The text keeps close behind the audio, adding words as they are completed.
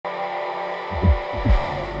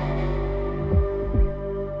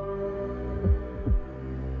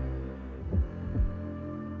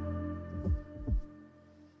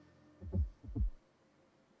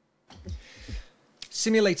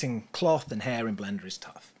Simulating cloth and hair in Blender is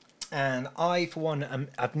tough, and I, for one,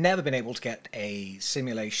 I've never been able to get a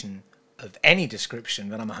simulation of any description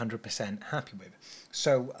that I'm 100% happy with.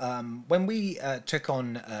 So when we took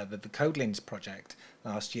on the CodeLens project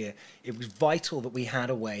last year, it was vital that we had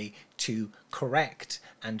a way to correct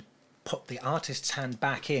and put the artist's hand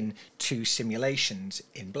back in to simulations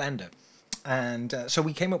in Blender. And so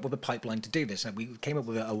we came up with a pipeline to do this, and we came up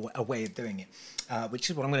with a way of doing it, which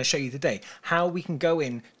is what I'm going to show you today, how we can go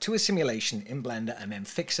in to a simulation in Blender and then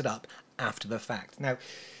fix it up after the fact. Now,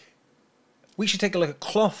 we should take a look at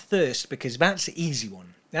cloth first, because that's the easy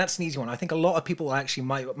one. That's an easy one. I think a lot of people actually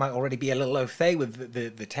might already be a little au fait with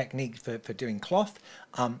the technique for doing cloth,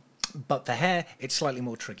 but for hair, it's slightly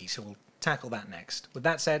more tricky, so we'll tackle that next. With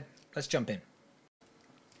that said, let's jump in.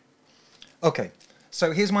 Okay.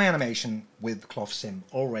 So here's my animation with Cloth Sim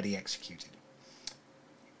already executed.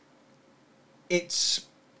 It's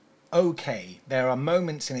okay. There are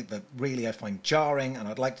moments in it that really I find jarring and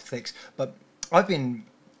I'd like to fix, but I've been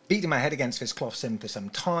beating my head against this Cloth Sim for some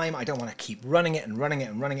time. I don't want to keep running it and running it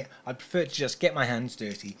and running it. I'd prefer to just get my hands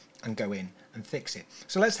dirty and go in and fix it.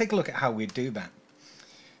 So let's take a look at how we do that.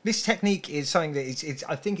 This technique is something that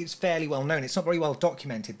I think it's fairly well known. It's not very well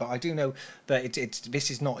documented, but I do know that this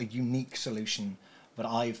is not a unique solution that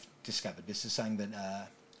I've discovered. This is something that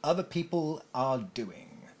other people are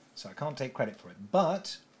doing, so I can't take credit for it,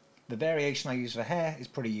 but the variation I use for hair is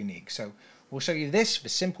pretty unique. So we'll show you this,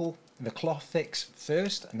 the cloth fix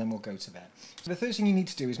first, and then we'll go to that. So the first thing you need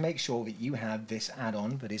to do is make sure that you have this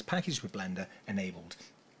add-on that is packaged with Blender enabled,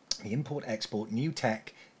 the import export new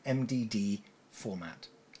tech MDD format.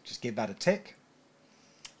 Just give that a tick,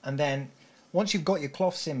 and then once you've got your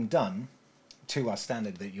Cloth Sim done to our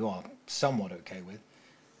standard that you are somewhat okay with,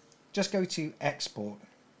 just go to export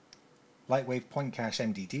Lightwave Point Cache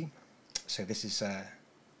MDD. So this is I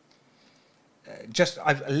just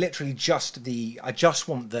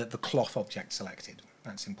want the cloth object selected.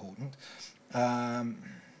 That's important.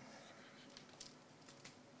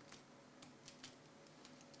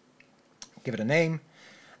 Give it a name,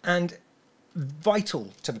 and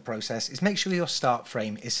vital to the process is make sure your start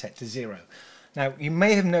frame is set to 0. Now, you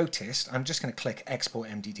may have noticed, I'm just going to click Export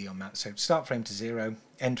MDD on that. So start frame to 0,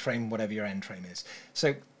 end frame, whatever your end frame is.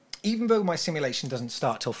 So even though my simulation doesn't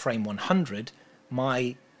start till frame 100, when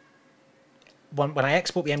I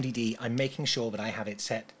export the MDD, I'm making sure that I have it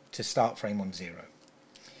set to start frame on 0.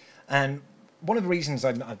 And one of the reasons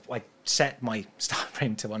I set my start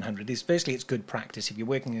frame to 100 is, firstly, it's good practice. If you're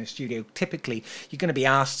working in a studio, typically you're going to be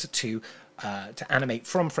asked to animate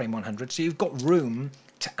from frame 100, so you've got room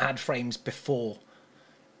to add frames before,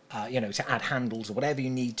 to add handles or whatever you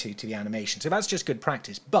need to the animation. So that's just good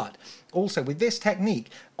practice. But also with this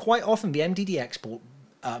technique, quite often the MDD export,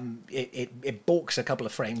 it balks a couple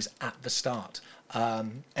of frames at the start.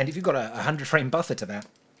 And if you've got a 100 frame buffer to that,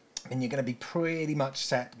 then you're going to be pretty much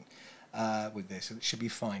set with this. So it should be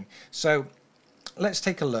fine. So let's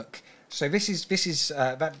take a look. So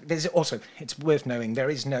there's also, it's worth knowing,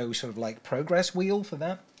 there is no sort of like progress wheel for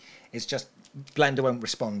that. It's just Blender won't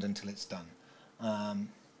respond until it's done.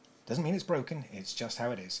 Doesn't mean it's broken, it's just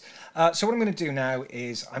how it is. So what I'm going to do now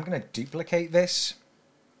is I'm going to duplicate this.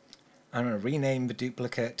 I'm going to rename the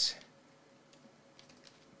duplicate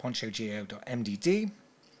ponchogeo.mdd, and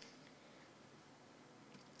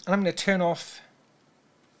I'm going to turn off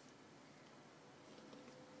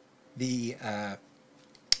the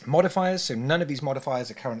modifiers, so none of these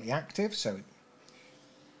modifiers are currently active, so it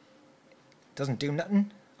doesn't do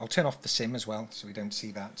nothing. I'll turn off the sim as well, so we don't see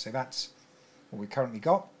that. So that's what we currently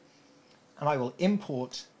got. And I will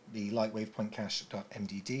import the lightwave point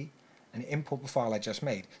cache.mdd and import the file I just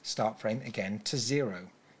made. Start frame again to 0.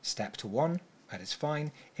 Step to 1, that is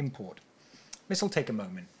fine. Import. This will take a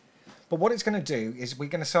moment. But what it's going to do is we're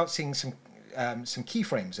going to start seeing some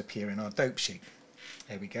keyframes appear in our dope sheet.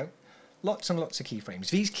 There we go. Lots and lots of keyframes.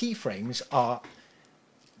 These keyframes are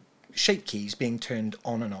shape keys being turned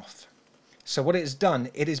on and off. So what it has done,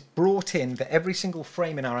 it has brought in for every single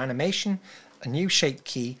frame in our animation a new shape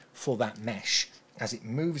key for that mesh as it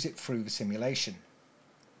moves it through the simulation.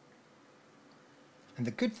 And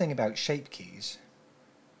the good thing about shape keys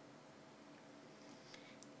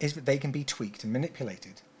is that they can be tweaked and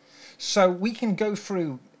manipulated. So we can go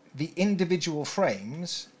through the individual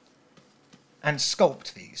frames and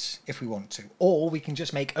sculpt these if we want to, or we can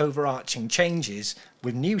just make overarching changes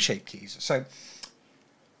with new shape keys. So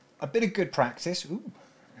a bit of good practice. Ooh,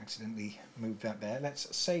 accidentally moved that there.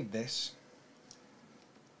 Let's save this.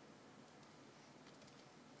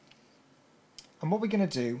 And what we're going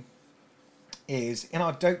to do is, in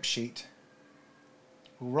our dope sheet,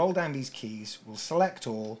 we'll roll down these keys, we'll select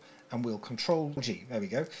all, and we'll Control G. There we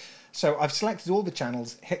go. So I've selected all the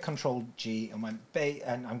channels, hit Control G, and went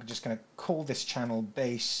and I'm just going to call this channel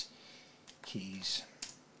Bass Keys.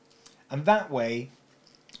 And that way,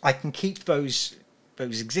 I can keep those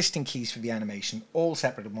existing keys for the animation all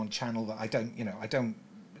separate in one channel that I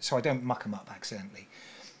don't muck them up accidentally.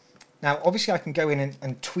 Now, obviously, I can go in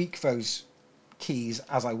and tweak those keys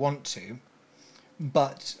as I want to,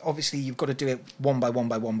 but obviously you've got to do it one by one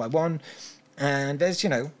by one by one, and there's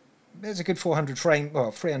a good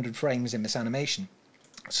 300 frames in this animation.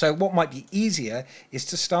 So what might be easier is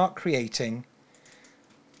to start creating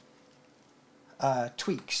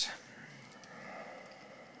tweaks.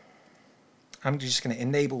 I'm just going to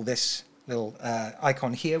enable this little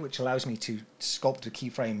icon here, which allows me to sculpt a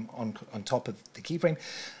keyframe on top of the keyframe.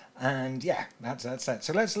 And yeah, that's that.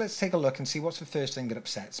 So let's take a look and see what's the first thing that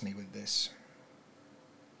upsets me with this.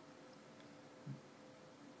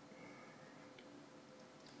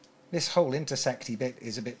 This whole intersecty bit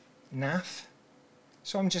is a bit naff.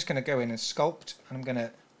 So I'm just going to go in and sculpt, and I'm going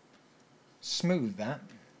to smooth that.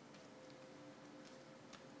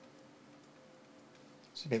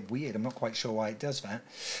 It's a bit weird, I'm not quite sure why it does that.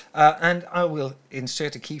 And I will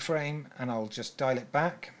insert a keyframe, and I'll just dial it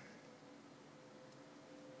back.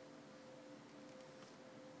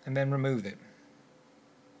 And then remove it.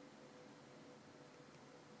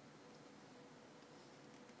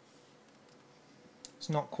 It's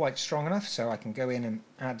not quite strong enough, so I can go in and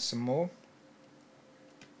add some more.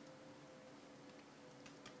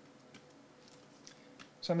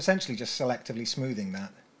 So I'm essentially just selectively smoothing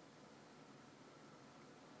that.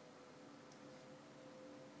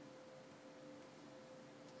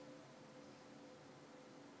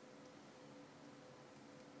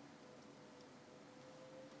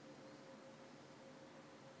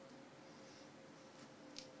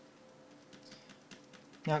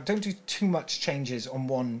 Now, don't do too much changes on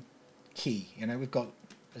one key. We've got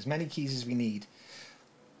as many keys as we need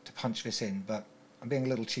to punch this in, but I'm being a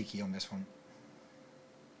little cheeky on this one.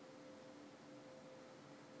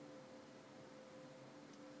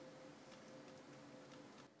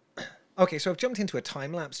 Okay, so I've jumped into a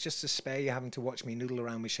time lapse just to spare you having to watch me noodle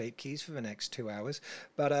around with shape keys for the next 2 hours.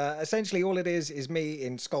 But essentially all it is me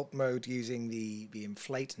in sculpt mode using the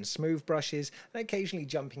inflate and smooth brushes, and occasionally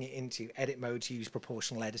jumping it into edit mode to use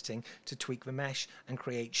proportional editing to tweak the mesh and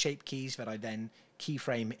create shape keys that I then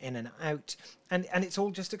keyframe in and out. And it's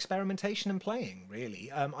all just experimentation and playing,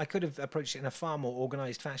 really. I could have approached it in a far more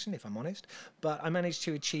organized fashion, if I'm honest, but I managed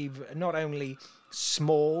to achieve not only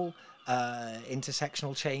small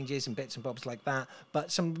intersectional changes and bits and bobs like that,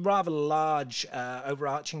 but some rather large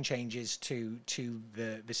overarching changes to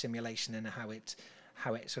the simulation and how it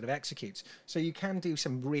sort of executes. So you can do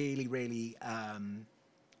some really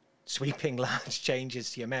sweeping large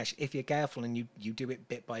changes to your mesh if you're careful and you do it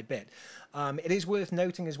bit by bit. It is worth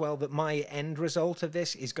noting as well that my end result of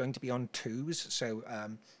this is going to be on 2s. So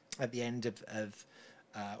at the end of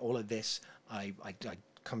all of this, I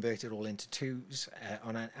convert it all into 2s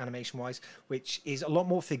on animation wise, which is a lot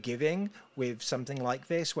more forgiving with something like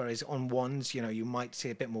this, whereas on 1s you might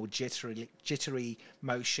see a bit more jittery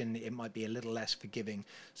motion. It might be a little less forgiving,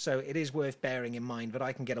 so it is worth bearing in mind that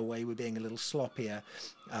I can get away with being a little sloppier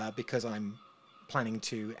because I'm planning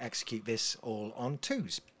to execute this all on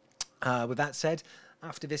 2s. With that said,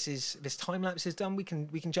 after this time lapse is done, we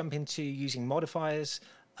can jump into using modifiers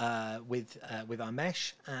with our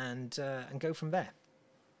mesh and go from there.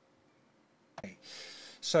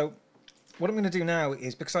 So what I'm going to do now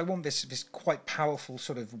is, because I want this quite powerful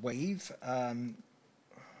sort of wave of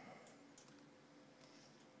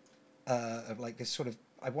like this sort of,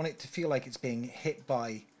 I want it to feel like it's being hit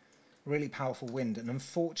by really powerful wind, and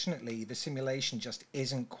unfortunately the simulation just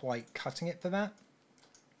isn't quite cutting it for that.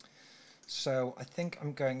 So I think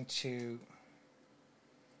I'm going to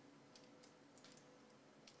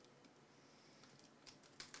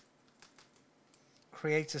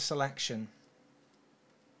create a selection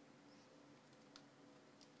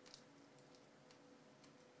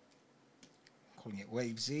calling it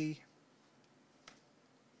Wave Z.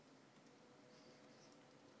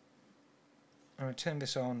 I'm going to turn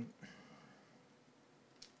this on.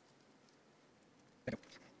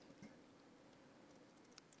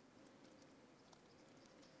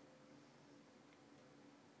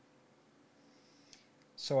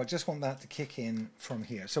 So I just want that to kick in from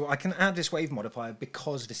here. So I can add this wave modifier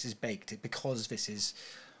because this is baked, because this is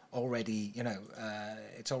already,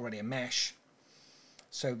 it's already a mesh.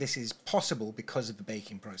 So this is possible because of the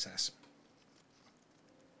baking process.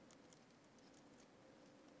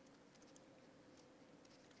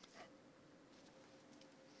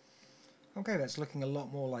 Okay, that's looking a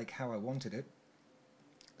lot more like how I wanted it.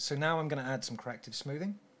 So now I'm going to add some corrective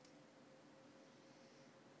smoothing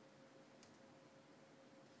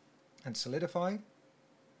and solidify.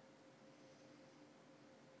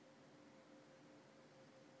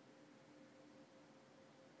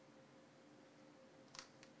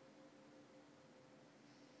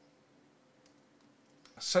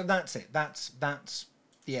 So that's it. That's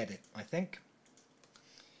the edit, I think.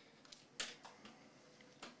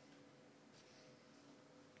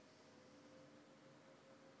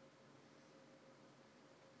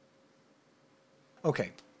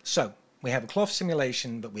 Okay, so we have a cloth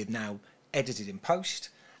simulation that we've now edited in post,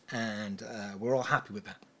 and we're all happy with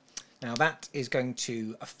that. Now that is going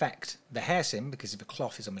to affect the hair sim, because if the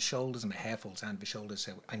cloth is on my shoulders and my hair falls down my shoulders,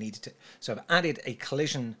 so I needed to. So I've added a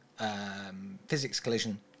collision, physics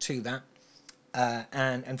collision to that,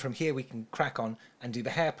 and from here we can crack on and do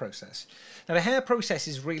the hair process. Now the hair process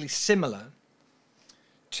is really similar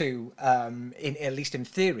to, at least in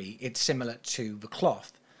theory, it's similar to the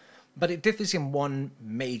cloth. But it differs in one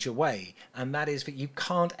major way, and that is that you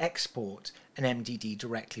can't export an MDD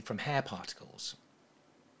directly from hair particles.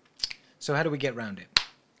 So how do we get around it?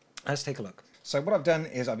 Let's take a look. So what I've done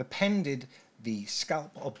is I've appended the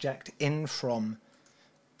scalp object in from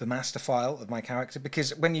the master file of my character,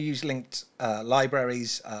 because when you use linked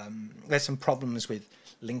libraries, there's some problems with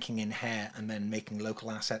linking in hair and then making local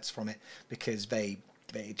assets from it, because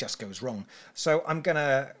it just goes wrong. So I'm going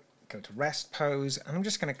to go to rest pose, and I'm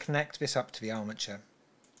just going to connect this up to the armature.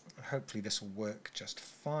 Hopefully this will work just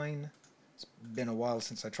fine. It's been a while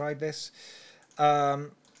since I tried this. There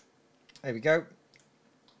we go.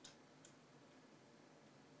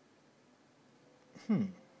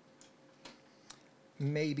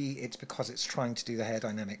 Maybe it's because it's trying to do the hair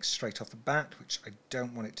dynamics straight off the bat, which I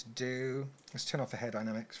don't want it to do. Let's turn off the hair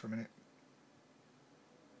dynamics for a minute.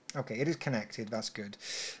 Okay, it is connected, that's good.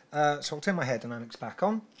 So I'll turn my hair dynamics back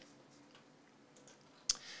on.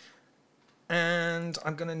 And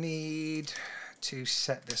I'm going to need to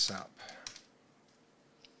set this up.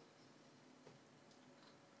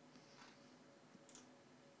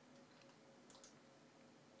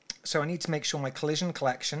 So I need to make sure my collision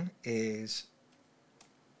collection is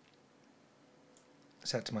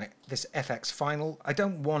set to this FX final. I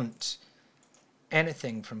don't want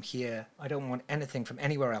anything from here. I don't want anything from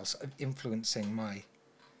anywhere else influencing my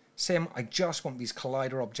sim. I just want these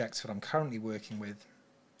collider objects that I'm currently working with.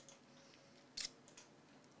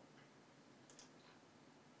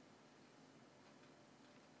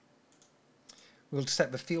 We'll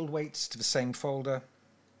set the field weights to the same folder.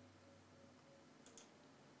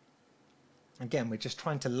 Again, we're just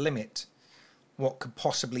trying to limit what could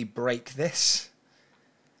possibly break this.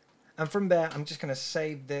 And from there, I'm just going to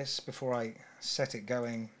save this before I set it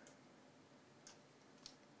going.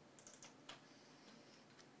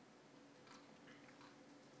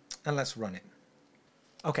 And let's run it.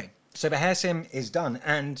 Okay, so the hair sim is done,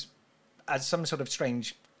 and as some sort of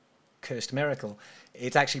strange cursed miracle,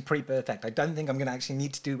 it's actually pretty perfect. I don't think I'm going to actually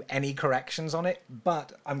need to do any corrections on it,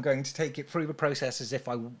 but I'm going to take it through the process as if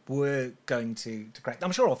I were going to correct.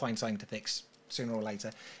 I'm sure I'll find something to fix sooner or later.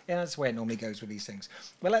 Yeah, that's the way it normally goes with these things.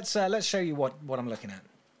 Well, let's show you what I'm looking at.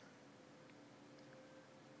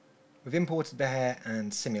 We've imported the hair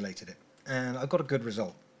and simulated it, and I've got a good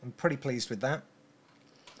result. I'm pretty pleased with that.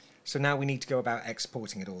 So now we need to go about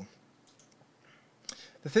exporting it all.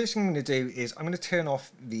 The first thing I'm going to do is I'm going to turn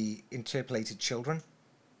off the interpolated children.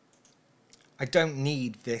 I don't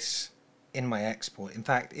need this in my export. In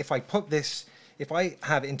fact, if I put this, if I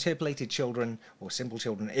have interpolated children or simple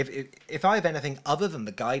children, if I have anything other than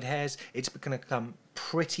the guide hairs, it's going to become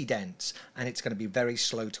pretty dense and it's going to be very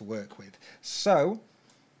slow to work with. So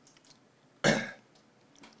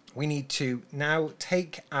we need to now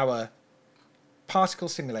take our particle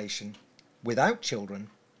simulation without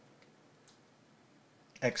children,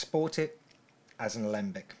 export it as an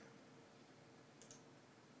alembic.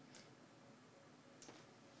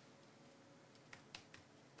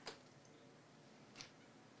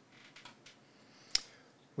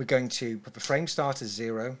 We're going to put the frame start as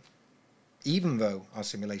 0, even though our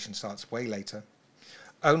simulation starts way later.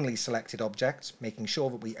 Only selected objects, making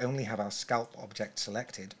sure that we only have our scalp object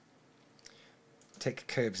selected. Take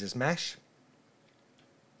curves as mesh.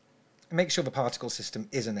 And make sure the particle system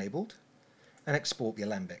is enabled. And export the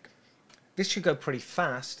alembic. This should go pretty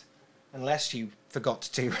fast, unless you forgot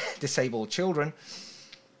to disable children.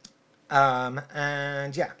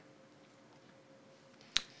 And yeah,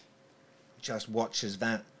 just watch as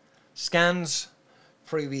that scans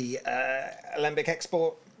through the alembic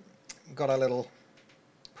export. Got a little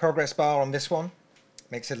progress bar on this one.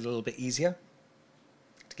 Makes it a little bit easier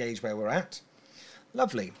to gauge where we're at.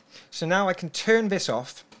 Lovely. So now I can turn this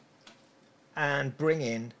off and bring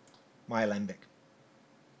in my alembic.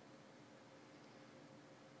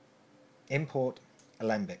 Import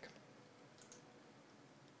alembic.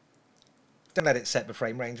 Don't let it set the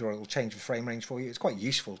frame range or it will change the frame range for you. It's quite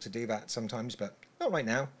useful to do that sometimes, but not right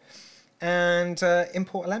now. And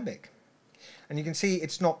import alembic. And you can see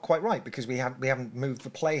it's not quite right because we haven't moved the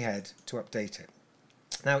playhead to update it.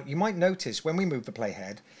 Now you might notice when we move the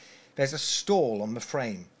playhead, there's a stall on the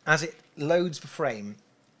frame. As it loads the frame,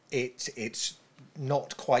 it's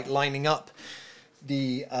not quite lining up.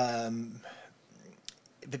 The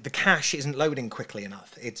cache isn't loading quickly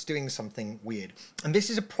enough. It's doing something weird. And this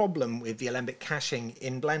is a problem with the alembic caching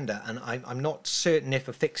in Blender, and I'm not certain if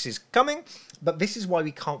a fix is coming, but this is why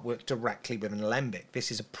we can't work directly with an alembic.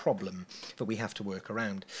 This is a problem that we have to work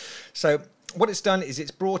around. So what it's done is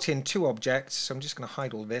it's brought in two objects, so I'm just going to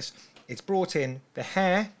hide all this. It's brought in the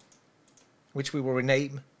hair, which we will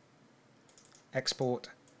rename export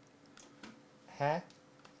hair.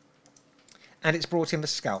 And it's brought in the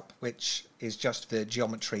scalp, which is just the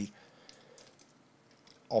geometry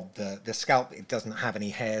of the scalp. It doesn't have any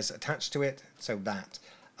hairs attached to it, so that.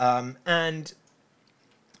 And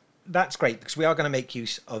that's great because we are going to make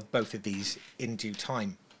use of both of these in due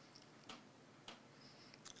time.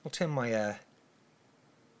 I'll turn my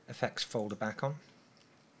effects folder back on.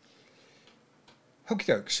 Okie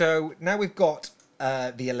doke, so now we've got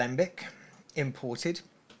the alembic imported.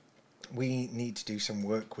 We need to do some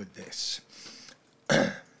work with this.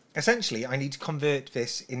 Essentially, I need to convert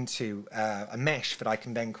this into a mesh that I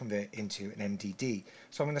can then convert into an MDD.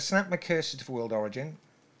 So I'm going to snap my cursor to the world origin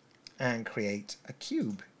and create a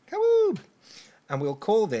cube. Kaboob! And we'll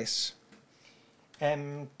call this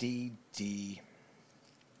MDD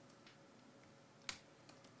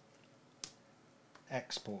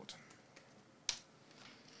export.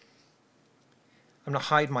 I'm going to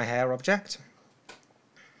hide my hair object.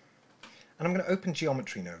 And I'm going to open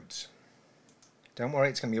geometry nodes. Don't worry,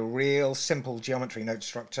 it's going to be a real simple geometry node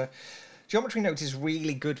structure. Geometry nodes is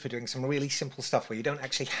really good for doing some really simple stuff where you don't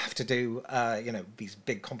actually have to do, you know, these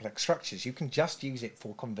big complex structures. You can just use it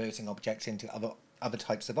for converting objects into other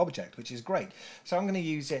types of object, which is great. So I'm going to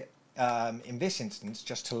use it in this instance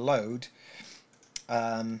just to load.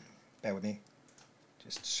 Bear with me.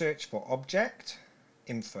 Just search for object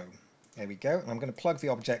info. There we go. And I'm going to plug the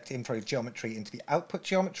object info geometry into the output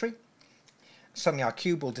geometry. Suddenly our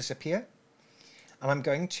cube will disappear. And I'm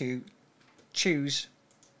going to choose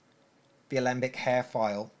the alembic hair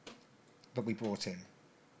file that we brought in.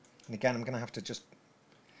 And again, I'm going to have to just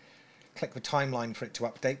click the timeline for it to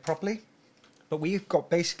update properly. But we've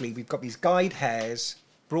got these guide hairs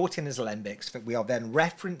brought in as alembics that we are then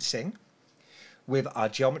referencing with our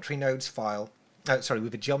geometry nodes file,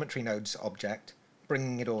 with the geometry nodes object,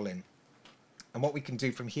 bringing it all in. And what we can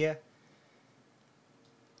do from here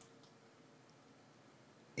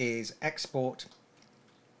is export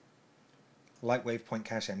Lightwave Point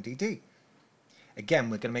Cache MDD. Again,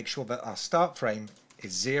 we're going to make sure that our start frame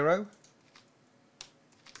is 0.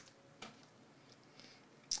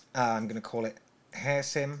 I'm going to call it hair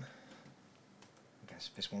sim. I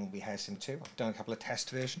guess this one will be hair sim 2. I've done a couple of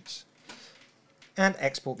test versions. And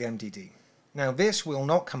export the MDD. Now this will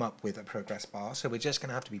not come up with a progress bar, so we're just going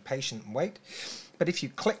to have to be patient and wait. But if you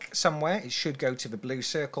click somewhere, it should go to the blue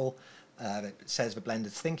circle that says the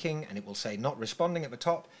Blender's thinking, and it will say not responding at the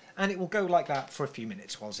top, and it will go like that for a few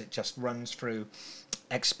minutes whilst it just runs through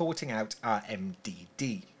exporting out our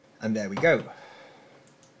MDD. And there we go.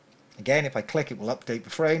 Again, if I click, it will update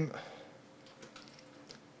the frame.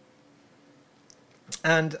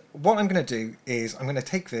 And what I'm going to do is I'm going to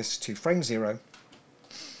take this to frame 0,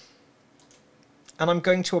 and I'm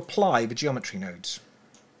going to apply the geometry nodes.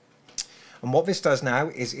 And what this does now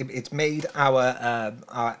is it's made our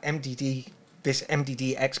MDD, this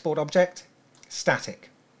MDD export object, static.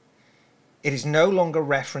 It is no longer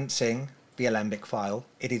referencing the alembic file.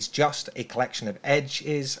 It is just a collection of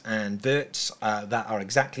edges and verts that are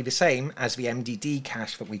exactly the same as the MDD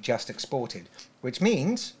cache that we just exported, which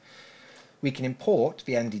means we can import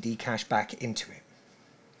the MDD cache back into it.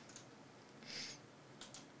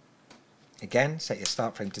 Again, set your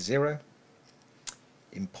start frame to 0,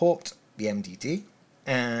 import the MDD,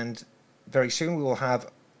 and very soon we will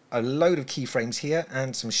have a load of keyframes here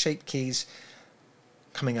and some shape keys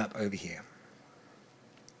coming up over here.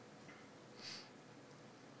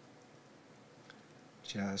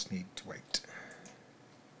 Just need to wait.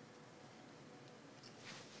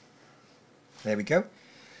 There we go.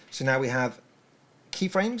 So now we have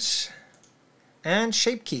keyframes and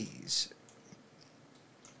shape keys.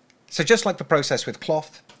 So just like the process with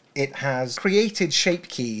cloth, it has created shape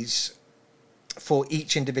keys for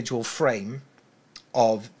each individual frame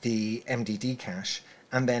of the MDD cache,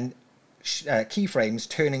 and then keyframes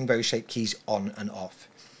turning those shape keys on and off.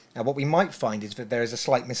 Now what we might find is that there is a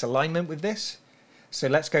slight misalignment with this. So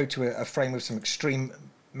let's go to a frame with some extreme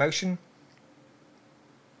motion.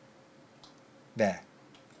 There.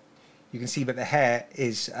 You can see that the hair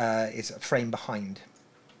is a frame behind.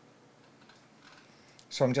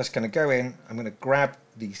 So I'm just going to go in, I'm going to grab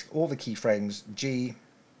all the keyframes, G,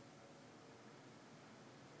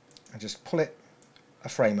 and just pull it a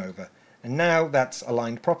frame over. And now that's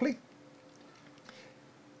aligned properly.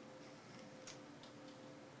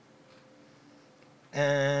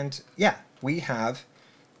 And yeah, we have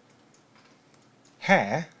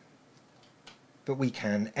hair that we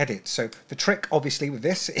can edit. So the trick obviously with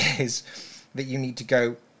this is that you need to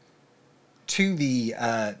go to the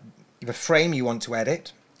frame you want to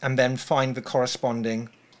edit and then find the corresponding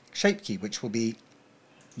shape key, which will be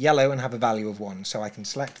yellow and have a value of 1. So I can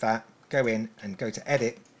select that, go in and go to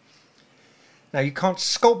edit. Now you can't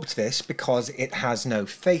sculpt this because it has no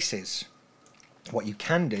faces. What you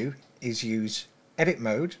can do is use edit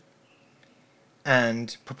mode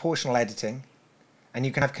and proportional editing, and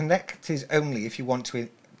you can have connected only if you want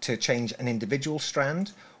to change an individual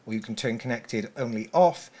strand, or you can turn connected only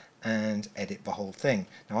off and edit the whole thing.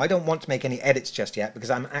 Now I don't want to make any edits just yet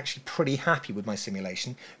because I'm actually pretty happy with my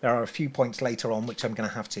simulation. There are a few points later on which I'm going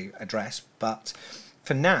to have to address, but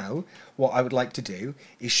for now what I would like to do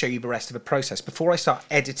is show you the rest of the process. Before I start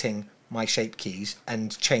editing my shape keys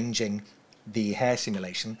and changing the hair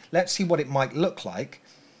simulation, let's see what it might look like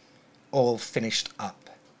all finished up.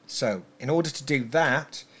 So in order to do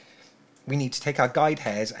that, we need to take our guide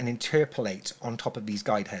hairs and interpolate on top of these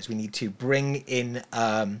guide hairs. We need to bring in,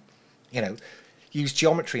 use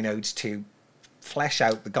geometry nodes to flesh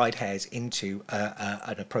out the guide hairs into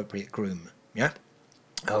an appropriate groom. Yeah?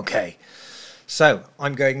 Okay. So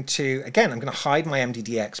I'm going to, again, I'm going to hide my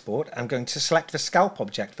MDD export. I'm going to select the scalp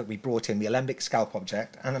object that we brought in, the alembic scalp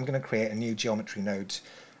object, and I'm going to create a new geometry nodes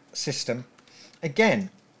system. Again,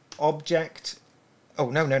 object. Oh,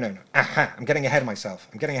 no. Aha, I'm getting ahead of myself.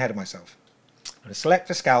 I'm going to select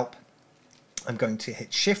the scalp. I'm going to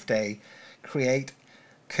hit Shift-A, create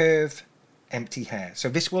curve empty hair. So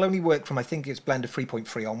this will only work from, I think it's Blender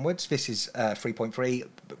 3.3 onwards. This is 3.3.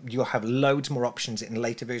 You'll have loads more options in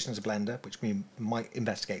later versions of Blender, which we might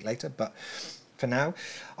investigate later. But for now,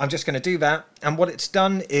 I'm just going to do that. And what it's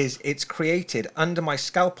done is it's created, under my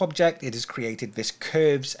scalp object, it has created this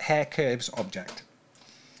hair curves object.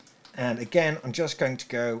 And again, I'm just going to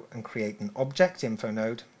go and create an object info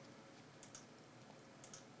node.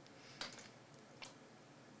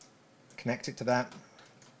 Connect it to that.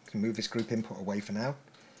 I can move this group input away for now.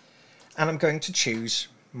 And I'm going to choose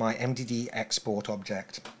my MDD export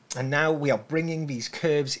object. And now we are bringing these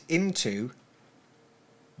curves into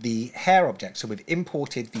the hair object. So we've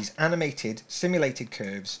imported these animated, simulated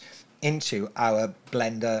curves into our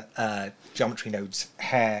Blender geometry nodes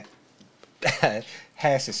hair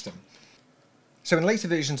system. So in later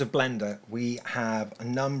versions of Blender, we have a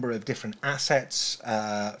number of different assets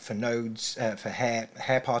for nodes, for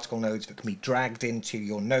hair particle nodes that can be dragged into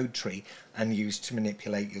your node tree and used to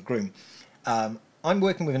manipulate your groom. I'm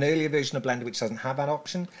working with an earlier version of Blender which doesn't have that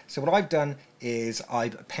option. So what I've done is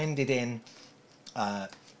I've appended in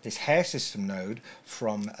this hair system node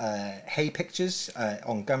from Hey Pictures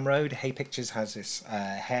on Gumroad. Hey Pictures has this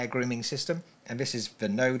hair grooming system, and this is the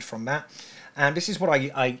node from that. And this is what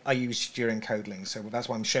I use during Codeling, so that's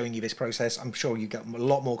why I'm showing you this process. I'm sure you get a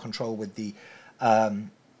lot more control with the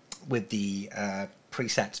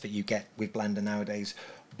presets that you get with Blender nowadays.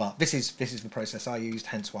 But this is the process I used,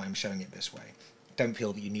 hence why I'm showing it this way. Don't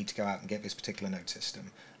feel that you need to go out and get this particular node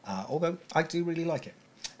system, although I do really like it.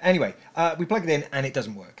 Anyway, we plug it in and it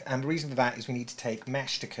doesn't work. And the reason for that is we need to take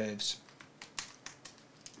mesh to curves,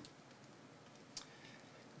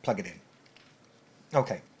 plug it in.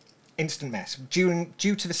 Okay. Instant mess. Due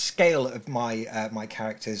to the scale of my my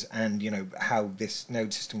characters and how this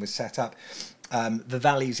node system was set up, the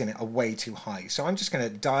values in it are way too high. So I'm just going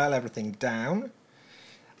to dial everything down.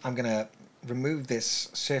 I'm going to remove this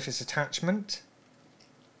surface attachment.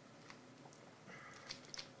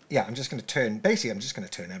 Yeah, I'm just going to turn. Basically, I'm just going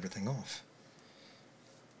to turn everything off.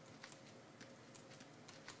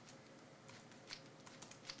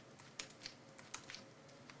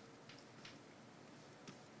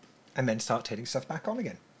 And then start turning stuff back on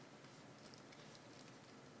again.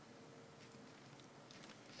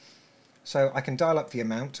 So I can dial up the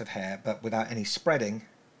amount of hair, but without any spreading,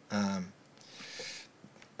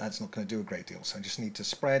 that's not going to do a great deal. So I just need to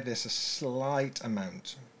spread this a slight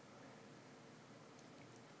amount.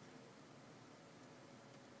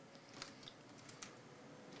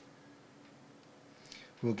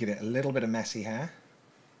 We'll give it a little bit of messy hair.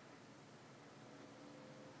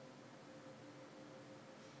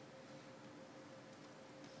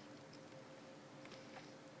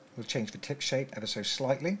 We'll change the tip shape ever so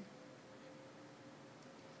slightly.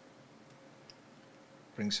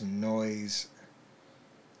 Bring some noise.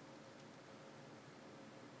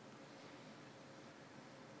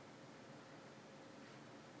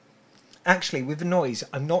 Actually, with the noise,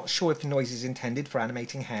 I'm not sure if the noise is intended for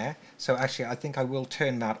animating hair, so actually I think I will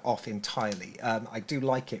turn that off entirely. I do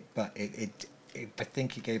like it, but I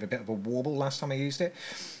think it gave a bit of a warble last time I used it.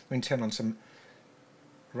 I'm going to turn on some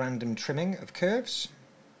random trimming of curves.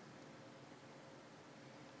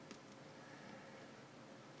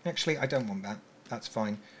 Actually, I don't want that. That's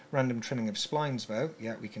fine. Random trimming of splines, though.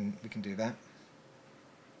 Yeah, we can do that.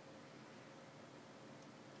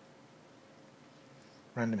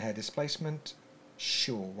 Random hair displacement.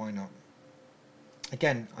 Sure, why not?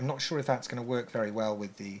 Again, I'm not sure if that's going to work very well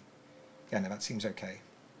with the... Yeah, no, that seems okay.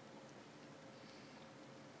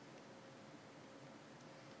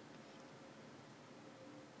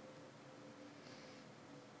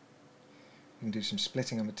 We can do some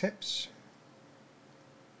splitting on the tips.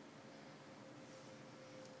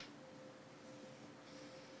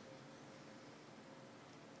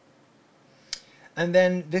 And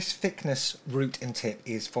then this thickness root and tip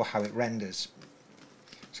is for how it renders.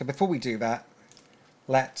 So before we do that,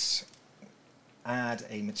 let's add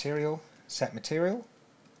a material, set material.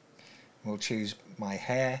 We'll choose my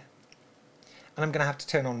hair, and I'm going to have to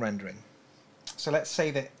turn on rendering. So let's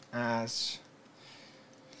save it as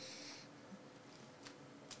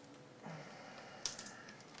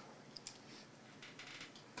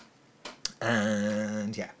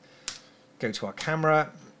and yeah, go to our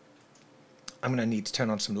camera. I'm going to need to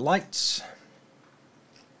turn on some lights.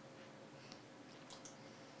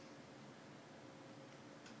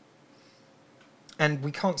 And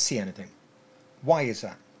we can't see anything. Why is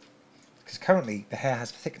that? Because currently the hair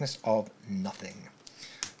has a thickness of nothing.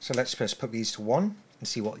 So let's first put these to 1 and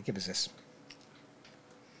see what it gives us.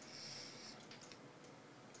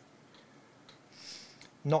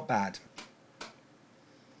 Not bad.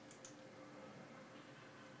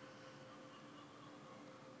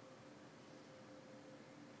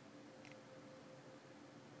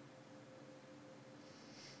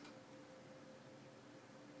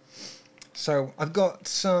 So I've got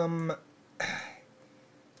some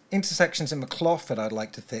intersections in the cloth that I'd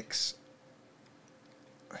like to fix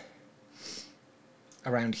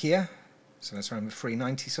around here. So that's around the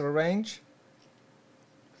 390 sort of range.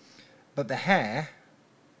 But the hair,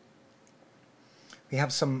 we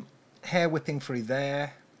have some hair whipping through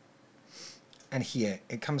there and here.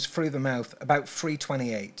 It comes through the mouth about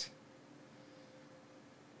 328.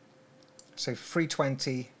 So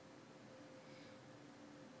 320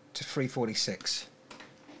 to 346.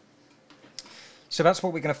 So that's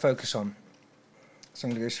what we're going to focus on. So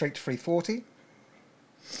I'm going to go straight to 340.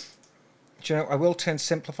 Do you know, I will turn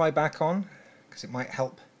Simplify back on because it might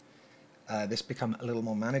help this become a little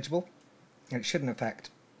more manageable, and it shouldn't affect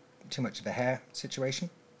too much of the hair situation.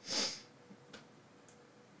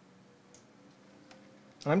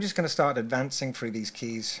 And I'm just going to start advancing through these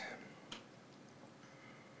keys,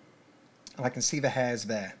 and I can see the hairs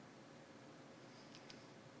there.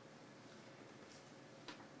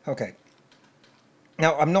 Okay,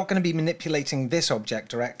 now I'm not going to be manipulating this object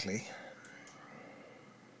directly.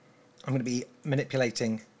 I'm going to be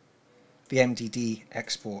manipulating the MDD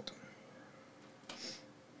export.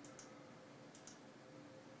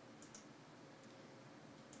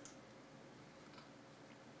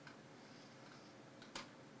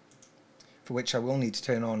 For which I will need to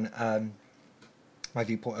turn on my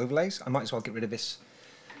viewport overlays. I might as well get rid of this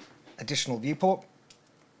additional viewport.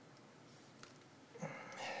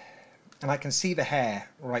 And I can see the hair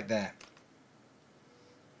right there.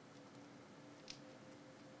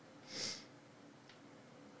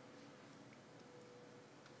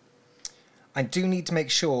 I do need to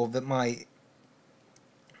make sure that my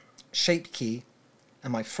shape key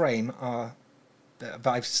and my frame are, that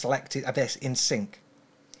I've selected this in sync.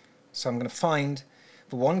 So I'm going to find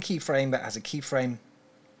the one keyframe that has a keyframe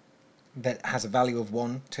that has a value of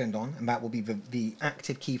 1 turned on, and that will be the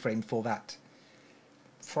active keyframe for that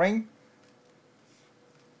frame.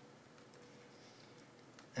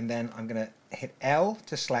 And then I'm going to hit L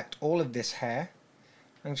to select all of this hair.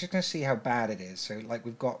 I'm just going to see how bad it is. So like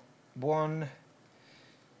we've got 1,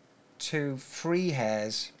 2, 3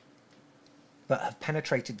 hairs that have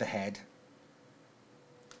penetrated the head.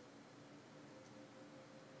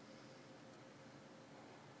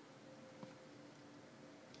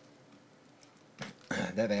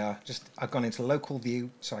 There they are. Just I've gone into local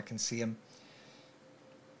view so I can see them.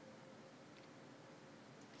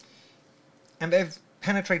 And they've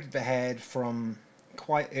penetrated the head from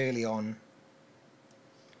quite early on.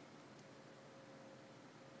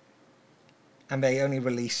 And they only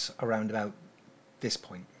release around about this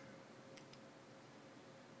point.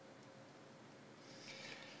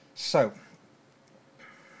 So,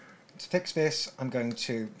 to fix this, I'm going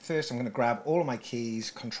to grab all of my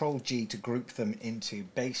keys, Control G to group them into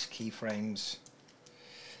base keyframes.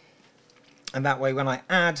 And that way when I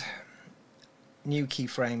add new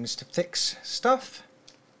keyframes to fix stuff,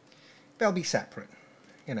 they'll be separate.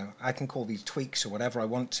 You know, I can call these tweaks or whatever I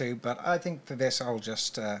want to, but I think for this I'll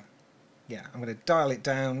just, yeah, I'm going to dial it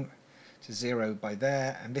down to 0 by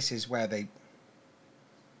there, and this is where they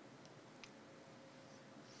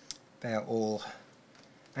are all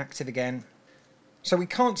active again. So we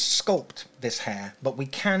can't sculpt this hair, but we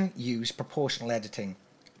can use proportional editing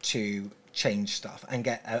to change stuff and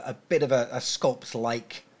get a bit of a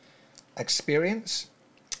sculpt-like experience.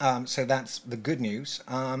 So that's the good news.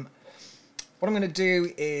 What I'm going to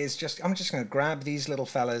do is I'm just going to grab these little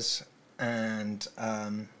fellas and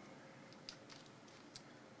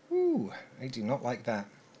ooh, I do not like that.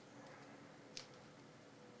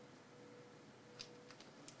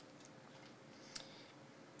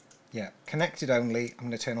 Yeah, connected only, I'm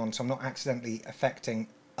going to turn on so I'm not accidentally affecting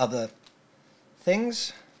other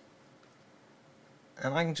things.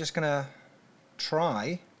 And I'm just going to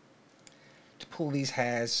try to pull these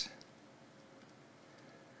hairs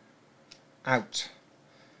out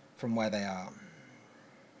from where they are.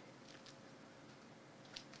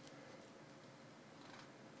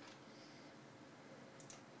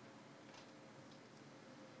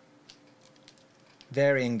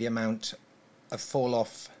 Varying the amount of fall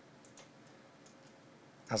off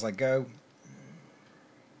as I go.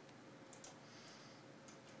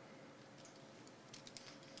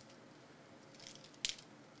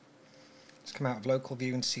 Let's come out of local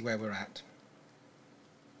view and see where we're at.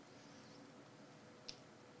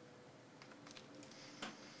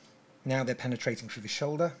 Now they're penetrating through the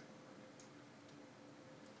shoulder.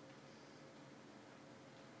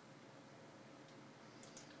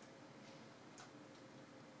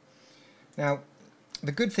 Now,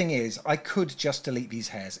 the good thing is I could just delete these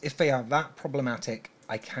hairs. If they are that problematic,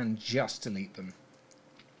 I can just delete them.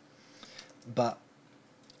 But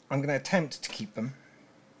I'm going to attempt to keep them.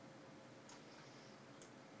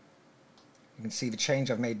 You can see the change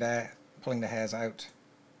I've made there, pulling the hairs out.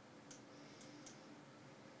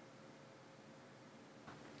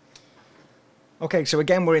 Okay, so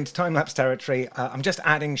again we're into time-lapse territory. I'm just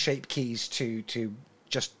adding shape keys to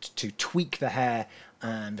tweak the hair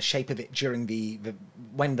and the shape of it during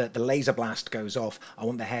when the laser blast goes off. I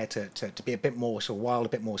want the hair to be a bit more sort of wild, a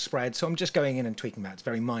bit more spread. So I'm just going in and tweaking that. It's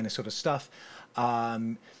very minor sort of stuff.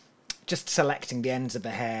 Just selecting the ends of the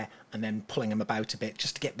hair and then pulling them about a bit,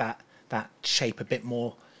 just to get that shape a bit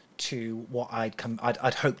more to what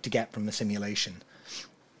I'd hope to get from the simulation.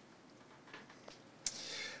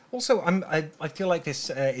 Also, I feel like this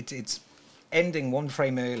it's ending one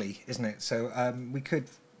frame early, isn't it? So we could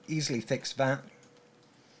easily fix that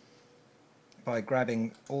by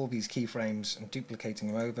grabbing all these keyframes and duplicating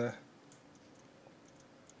them over.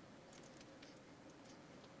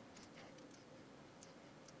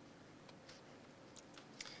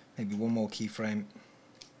 Maybe one more keyframe.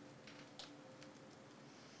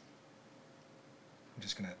 I'm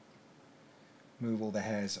just going to move all the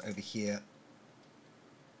hairs over here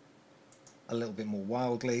a little bit more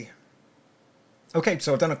wildly. Okay,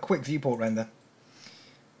 so I've done a quick viewport render,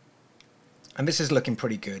 and this is looking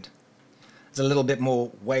pretty good. There's a little bit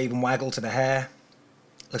more wave and waggle to the hair,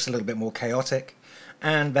 looks a little bit more chaotic,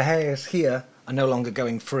 and the hairs here are no longer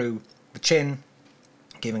going through the chin,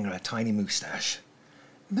 giving her a tiny moustache.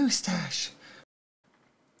 Moustache!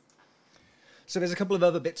 So there's a couple of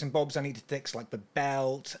other bits and bobs I need to fix, like the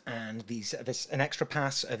belt and an extra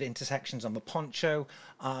pass of intersections on the poncho.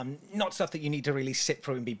 Not stuff that you need to really sit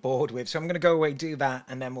through and be bored with. So I'm going to go away, do that,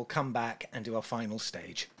 and then we'll come back and do our final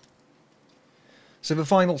stage. So the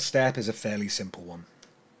final step is a fairly simple one.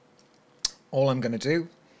 All I'm going to do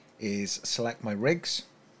is select my rigs,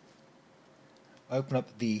 open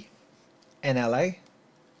up the NLA,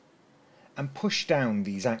 and push down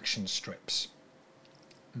these action strips.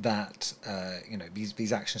 That you know,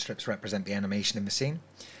 these action strips represent the animation in the scene,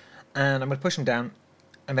 and I'm going to push them down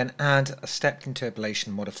and then add a stepped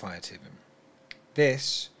interpolation modifier to them.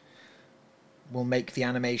 This will make the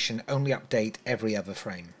animation only update every other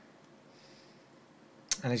frame,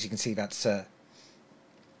 and as you can see, that's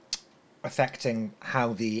affecting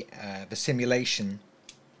how the simulation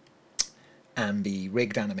and the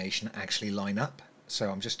rigged animation actually line up. So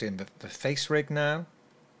I'm just doing the face rig now.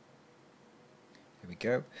 There we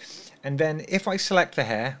go. And then if I select the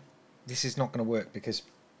hair, this is not going to work because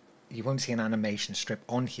you won't see an animation strip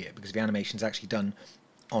on here because the animation is actually done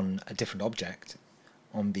on a different object,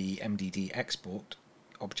 on the MDD export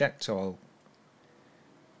object. So I'll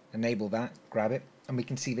enable that, grab it, and we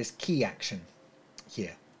can see this key action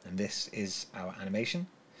here. And this is our animation.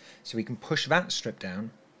 So we can push that strip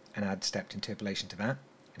down and add stepped interpolation to that.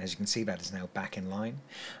 And as you can see, that is now back in line.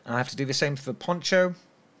 And I have to do the same for the poncho.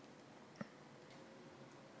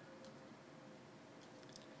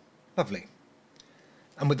 Lovely.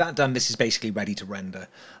 And with that done, this is basically ready to render.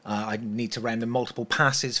 I need to render multiple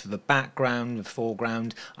passes for the background, the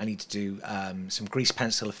foreground. I need to do some grease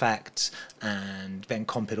pencil effects and then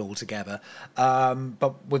comp it all together.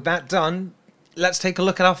 But with that done, let's take a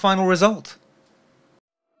look at our final result.